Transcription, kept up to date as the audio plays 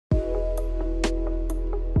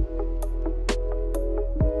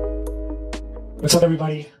What's up,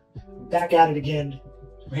 everybody? Back at it again.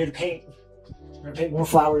 We're here to paint. We're gonna paint more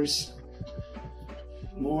flowers.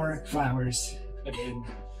 More flowers again.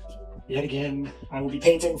 Yet again. I will be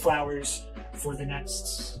painting flowers for the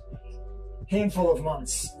next handful of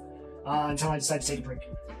months until I decide to take a break.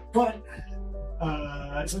 But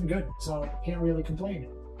it's looking good, so I can't really complain.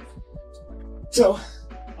 So,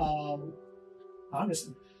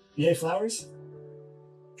 honestly, yay flowers.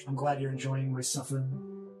 I'm glad you're enjoying my suffering.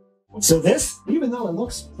 So this, even though it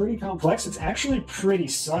looks pretty complex, it's actually pretty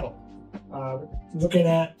subtle. Looking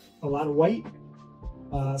at a lot of white,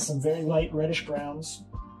 some very light reddish browns,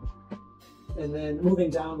 and then moving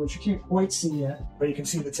down, which you can't quite see yet, but you can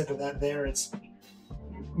see the tip of that there. It's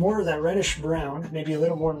more of that reddish brown, maybe a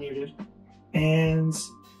little more muted, and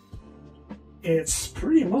it's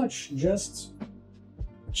pretty much just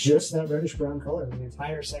that reddish brown color in the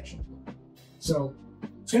entire section. So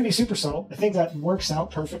it's going to be super subtle. I think that works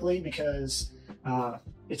out perfectly because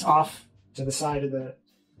it's off to the side of the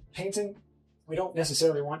painting. We don't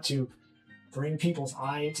necessarily want to bring people's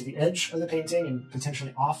eye to the edge of the painting and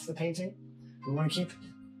potentially off the painting. We want to keep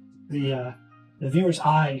the viewer's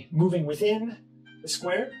eye moving within the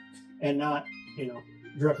square and not,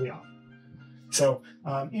 directly off. So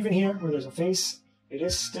even here where there's a face, it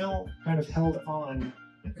is still kind of held on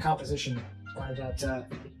the composition by that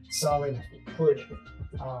solid wood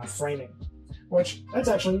framing, which that's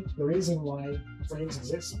actually the reason why frames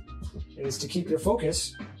exist, is to keep your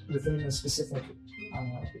focus within a specific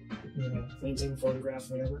painting,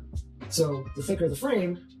 photograph, whatever. So the thicker the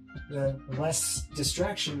frame, the less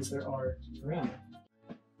distractions there are around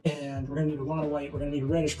it. And we're going to need a lot of white. We're going to need a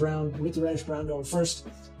reddish brown. We'll get the reddish brown going first.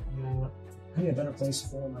 I need a better place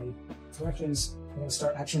for my corrections. I'm going to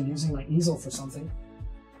start actually using my easel for something.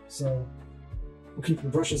 So we'll keep the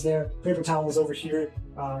brushes there. Paper towels over here.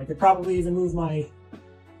 I could probably even move my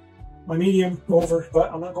medium over,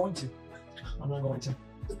 but I'm not going to.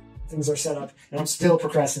 Things are set up, and I'm still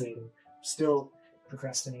procrastinating.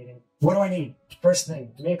 What do I need? First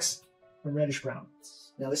thing, mix a reddish brown.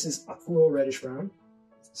 Now this is a cool reddish brown,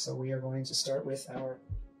 so we are going to start with our.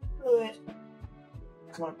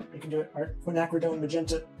 Come on, you can do it. Our quinacridone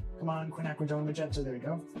magenta. Come on, quinacridone magenta. There you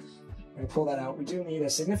go. I'm going to pull that out. We do need a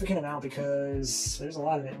significant amount because there's a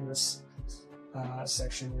lot of it in this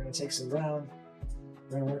section. We're going to take some brown.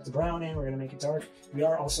 We're going to work the brown in. We're going to make it dark. We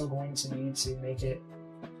are also going to need to make it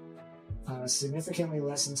significantly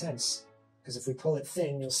less intense, because if we pull it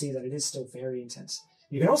thin, you'll see that it is still very intense.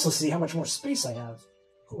 You can also see how much more space I have.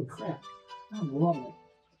 Holy crap. I'm loving it.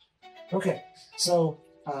 Okay, so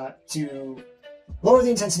to lower the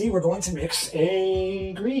intensity, we're going to mix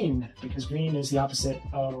a green, because green is the opposite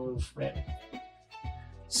of red.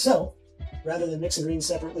 So, rather than mix a green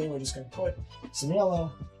separately, we're just going to put some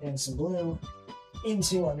yellow and some blue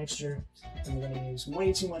into our mixture. And we're going to use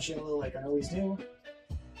way too much yellow, like I always do.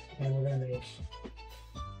 And we're going to make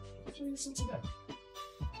 3 cents a bag.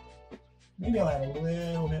 Maybe I'll add a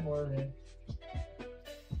little bit more red,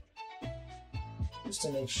 just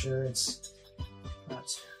to make sure it's not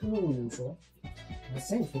too neutral. I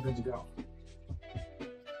think we're good to go.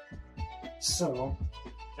 So,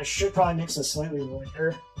 I should probably mix a slightly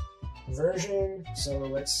lighter version, so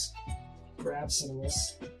let's grab some of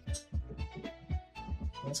this.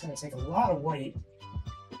 That's going to take a lot of white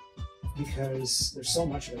because there's so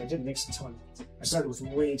much of it. I did mix a ton. I started with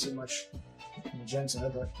way too much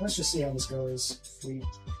magenta, but let's just see how this goes if we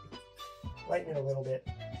lighten it a little bit.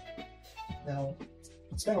 Now,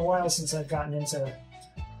 it's been a while since I've gotten into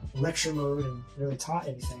lecture mode and really taught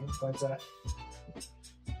anything, but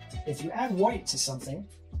if you add white to something,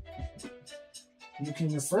 you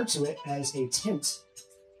can refer to it as a tint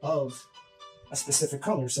of a specific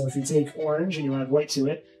color. So if you take orange and you add white to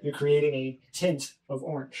it, you're creating a tint of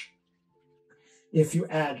orange. If you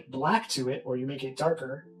add black to it, or you make it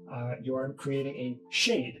darker, you are creating a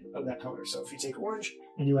shade of that color. So if you take orange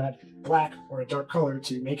and you add black or a dark color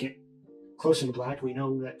to make it closer to black, we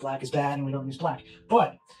know that black is bad and we don't use black.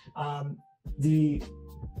 But the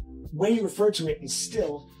way you refer to it is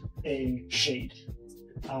still a shade.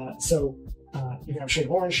 So you can have a shade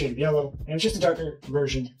of orange, shade of yellow, and it's just a darker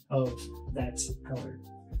version of that color.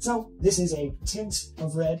 So this is a tint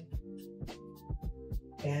of red,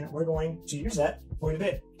 and we're going to use that quite a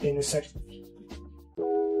bit in this section.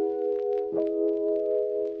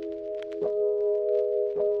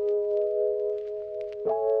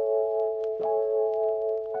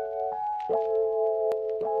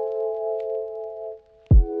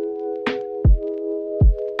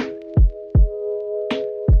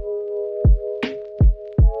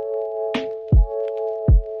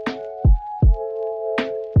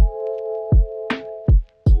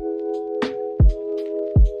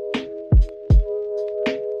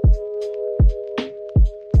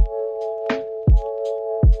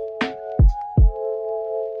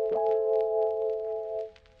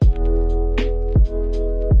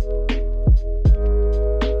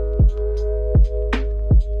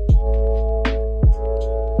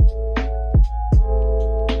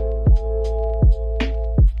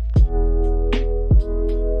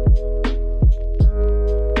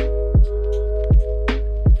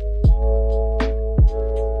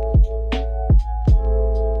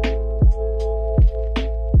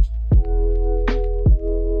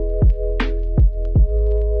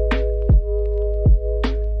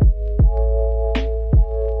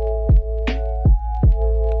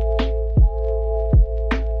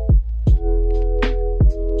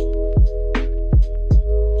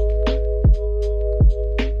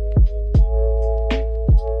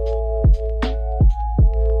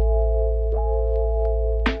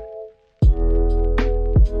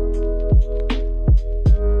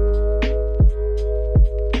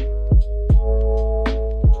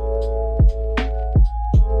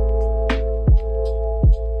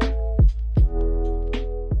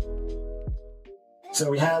 So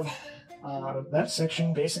we have that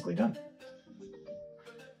section basically done.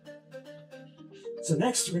 So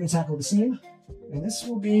next we're going to tackle the seam, and this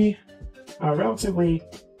will be relatively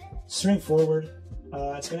straightforward.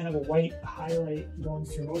 It's going to have a white highlight going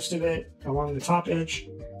through most of it along the top edge.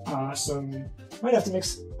 Might have to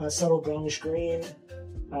mix a subtle brownish green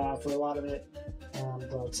for a lot of it,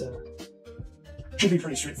 but should be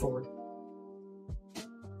pretty straightforward.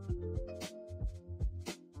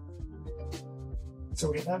 So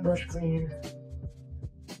we'll get that brush clean,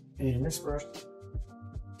 and this brush.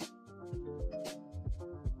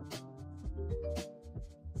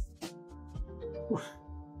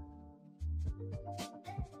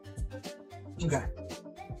 Okay.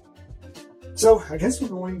 So I guess we're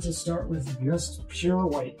going to start with just pure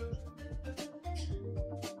white.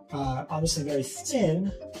 Obviously very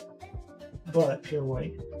thin, but pure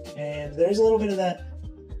white. And there's a little bit of that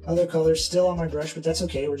other color still on my brush, but that's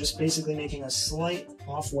okay. We're just basically making a slight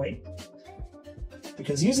off-white.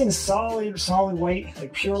 Because using solid white,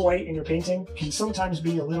 like pure white in your painting, can sometimes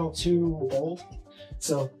be a little too bold.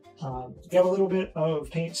 So if you have a little bit of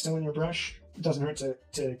paint still in your brush, it doesn't hurt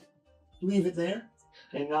to leave it there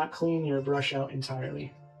and not clean your brush out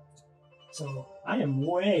entirely. So I am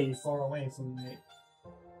way far away from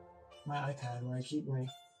my iPad where I keep my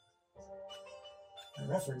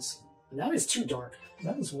reference. And that is too dark.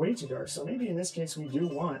 That is way too dark. So maybe in this case we do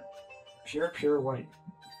want pure white.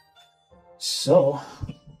 So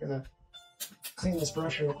I'm gonna clean this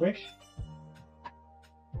brush real quick.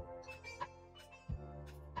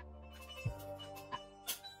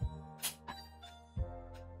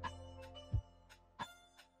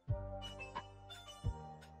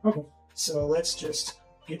 Okay, so let's just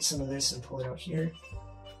get some of this and pull it out here.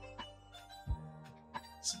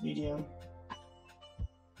 It's medium.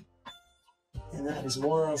 And that is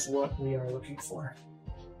more of what we are looking for.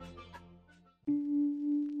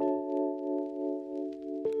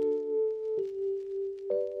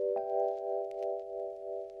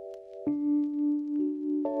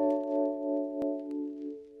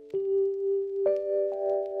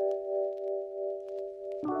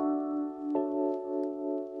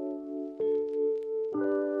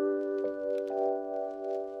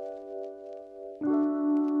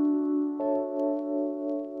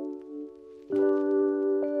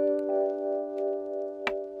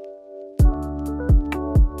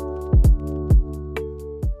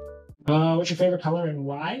 What's your favorite color and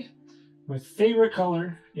why? My favorite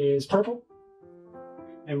color is purple.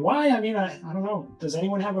 And why? I mean, I don't know. Does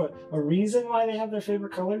anyone have a reason why they have their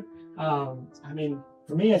favorite color? I mean,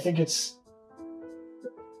 for me, I think it's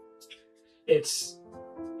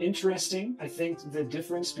interesting. I think the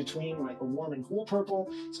difference between like a warm and cool purple,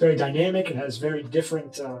 it's very dynamic. It has very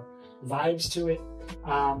different vibes to it.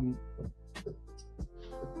 I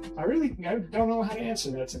don't know how to answer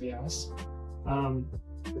that, to be honest.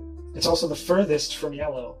 It's also the furthest from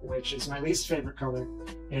yellow, which is my least favorite color,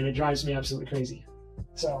 and it drives me absolutely crazy.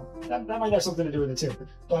 So that might have something to do with it too.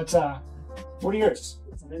 But what are yours?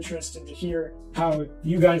 I'm interested to hear how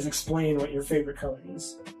you guys explain what your favorite color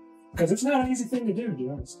is, because it's not an easy thing to do, to be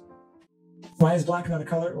honest. Why is black not a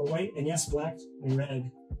color or white? And yes, black and red,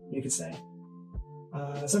 you could say.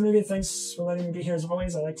 So maybe thanks for letting me be here as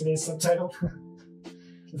always. I like today's subtitle.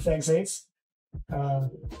 Thanks, Ace.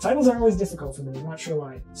 Titles aren't always difficult for me, I'm not sure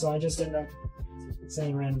why, so I just end up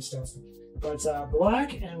saying random stuff. But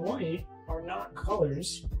black and white are not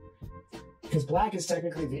colors, because black is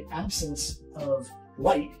technically the absence of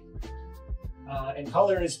white, and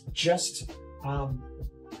color is just,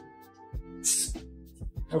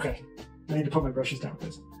 okay, I need to put my brushes down,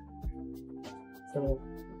 please. So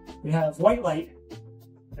we have white light,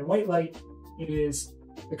 and white light is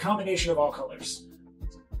the combination of all colors.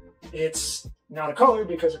 It's not a color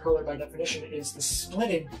because a color by definition is the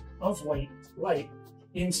splitting of white light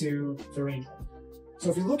into the rainbow. So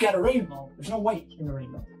if you look at a rainbow, there's no white in the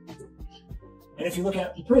rainbow. And if you look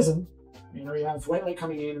at a prism, you have white light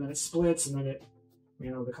coming in and then it splits and then it,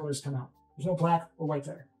 the colors come out. There's no black or white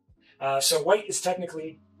there. So white is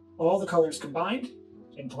technically all the colors combined,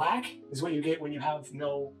 and black is what you get when you have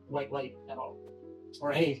no white light at all,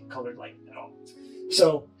 or any colored light at all.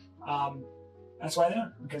 So that's why they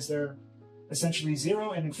are, because they're essentially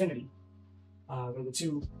 0 and infinity. They're the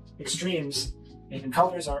two extremes, and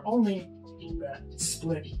colors are only that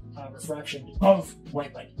split refraction of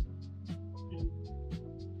white light.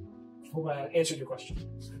 Hope I answered your question.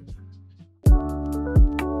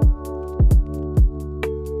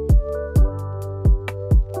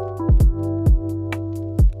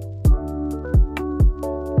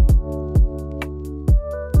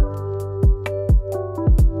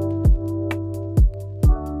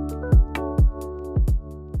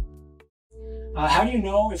 How do you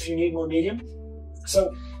know if you need more medium?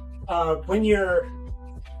 So when you're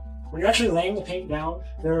actually laying the paint down,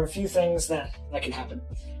 there are a few things that can happen.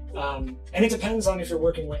 And it depends on if you're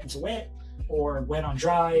working wet into wet or wet on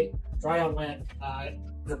dry, dry on wet.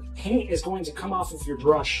 The paint is going to come off of your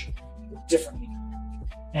brush differently.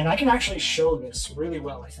 And I can actually show this really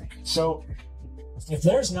well, I think. So if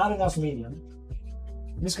there's not enough medium,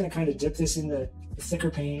 I'm just going to kind of dip this in the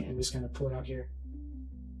thicker paint and just going to pull it out here.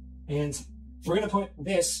 And we're going to put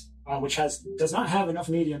this, which does not have enough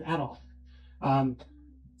medium at all.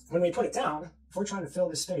 When we put it down, if we're trying to fill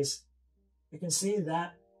this space, you can see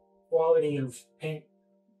that quality of paint,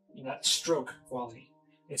 that stroke quality.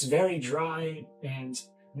 It's very dry and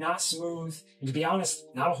not smooth. And to be honest,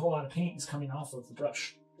 not a whole lot of paint is coming off of the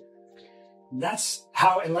brush. That's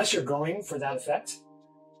how, unless you're going for that effect,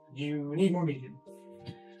 you need more medium.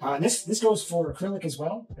 This goes for acrylic as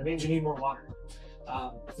well. That means you need more water.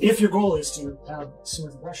 If your goal is to have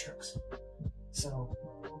smooth brush strokes. So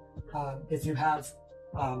if you have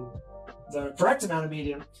the correct amount of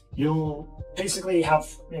medium, you'll basically have,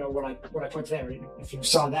 what I put there, if you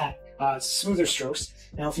saw that, smoother strokes.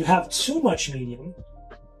 Now, if you have too much medium,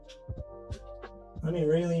 let me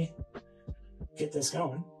really get this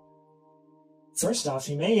going. First off,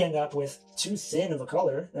 you may end up with too thin of a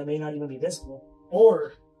color that may not even be visible,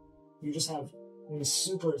 or you just have these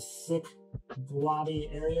super thick, blobby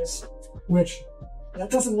areas, which that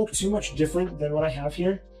doesn't look too much different than what I have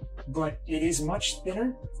here, but it is much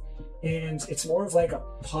thinner, and it's more of like a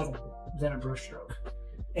puddle than a brush stroke.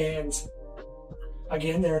 And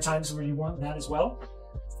again, there are times where you want that as well,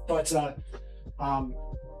 but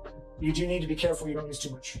you do need to be careful you don't use too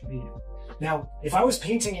much medium. Now, if I was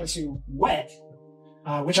painting into wet,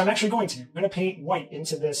 which I'm actually going to, I'm going to paint white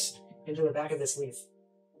into the back of this leaf.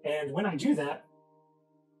 And when I do that,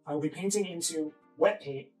 I will be painting into wet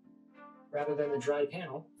paint rather than the dry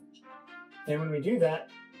panel. And when we do that,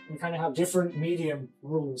 we kind of have different medium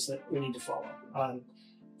rules that we need to follow. And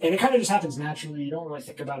it kind of just happens naturally. You don't really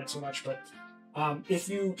think about it too much, but if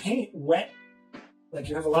you paint wet, like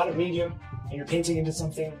you have a lot of medium and you're painting into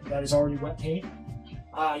something that is already wet paint,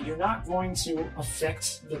 you're not going to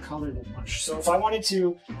affect the color that much. So if I wanted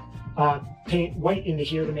to paint white into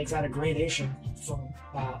here to make that a gradation from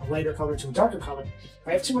a lighter color to a darker color, if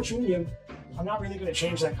I have too much medium, I'm not really going to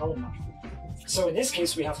change that color much. So in this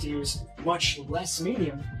case, we have to use much less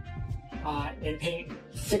medium and paint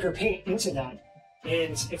thicker paint into that.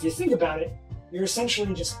 And if you think about it, you're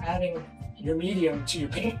essentially just adding your medium to your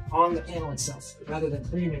paint on the panel itself, rather than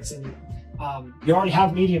pre-mixing it. You already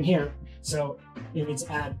have medium here, so you need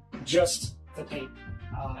to add just the paint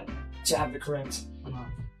to have the correct,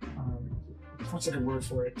 what's a good word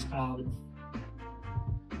for it? I'm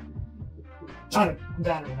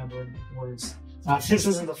bad at remembering words. This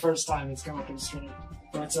isn't the first time it's come up in the stream,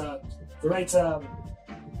 but the right, I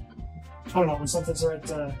don't know, when something's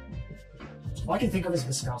right, all I can think of is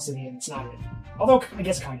viscosity, and it's not it. Although, I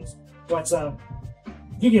guess kind of. But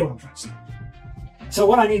you get what I'm trying to say. So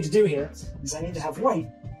what I need to do here is I need to have white,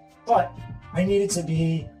 but I need it to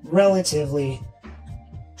be relatively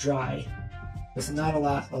dry with not a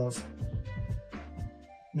lot of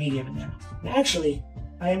medium in there. And actually,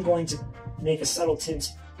 I am going to make a subtle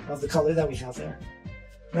tint of the color that we have there,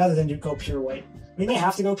 rather than go pure white. We may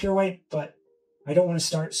have to go pure white, but I don't want to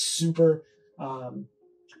start super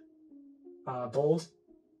bold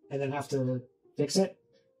and then have to fix it.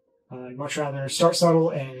 I'd much rather start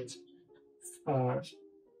subtle and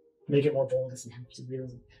make it more bold if we have to.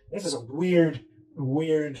 Really, this is a weird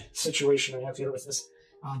situation I have here with this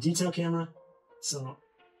detail camera. So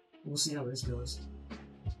we'll see how this goes.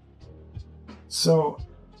 So,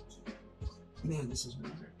 man, this is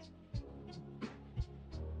really great.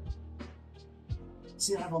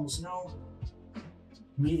 See, I have almost no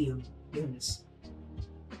medium in this,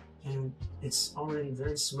 and it's already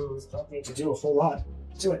very smooth. Don't need to do a whole lot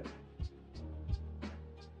to it.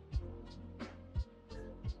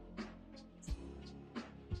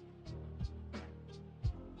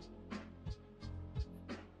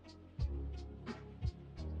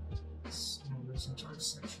 So there's a dark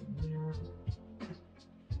section there.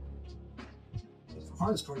 The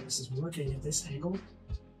hardest part of this is working at this angle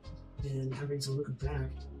and having to look back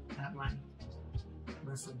at my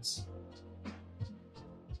reference.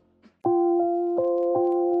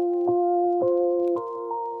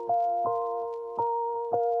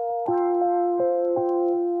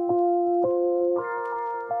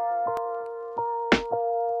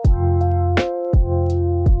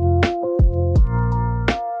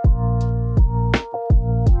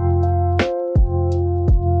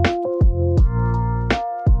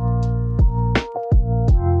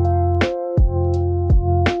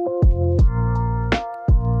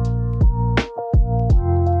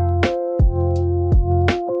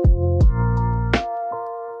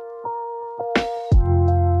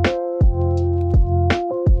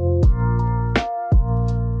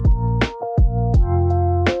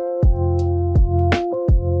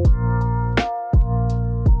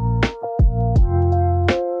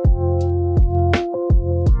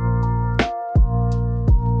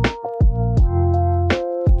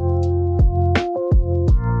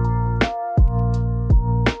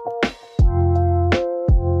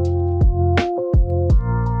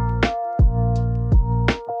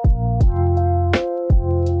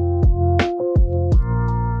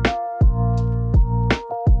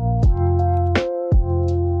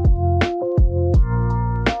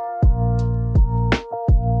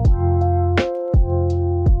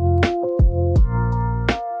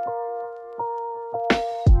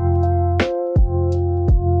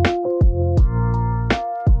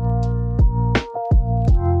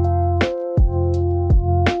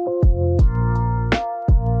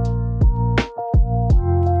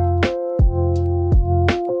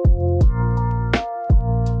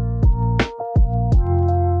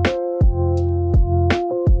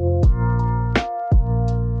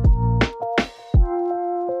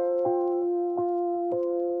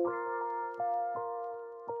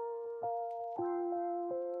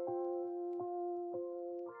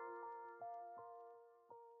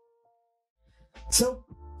 So,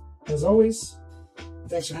 as always,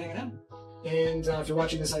 thanks for hanging out. And if you're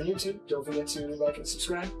watching this on YouTube, don't forget to like and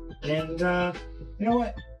subscribe. And you know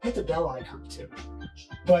what? Hit the bell icon too.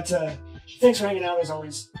 But thanks for hanging out as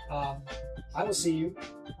always. I will see you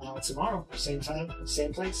tomorrow, same time,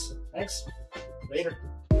 same place. Thanks. Later.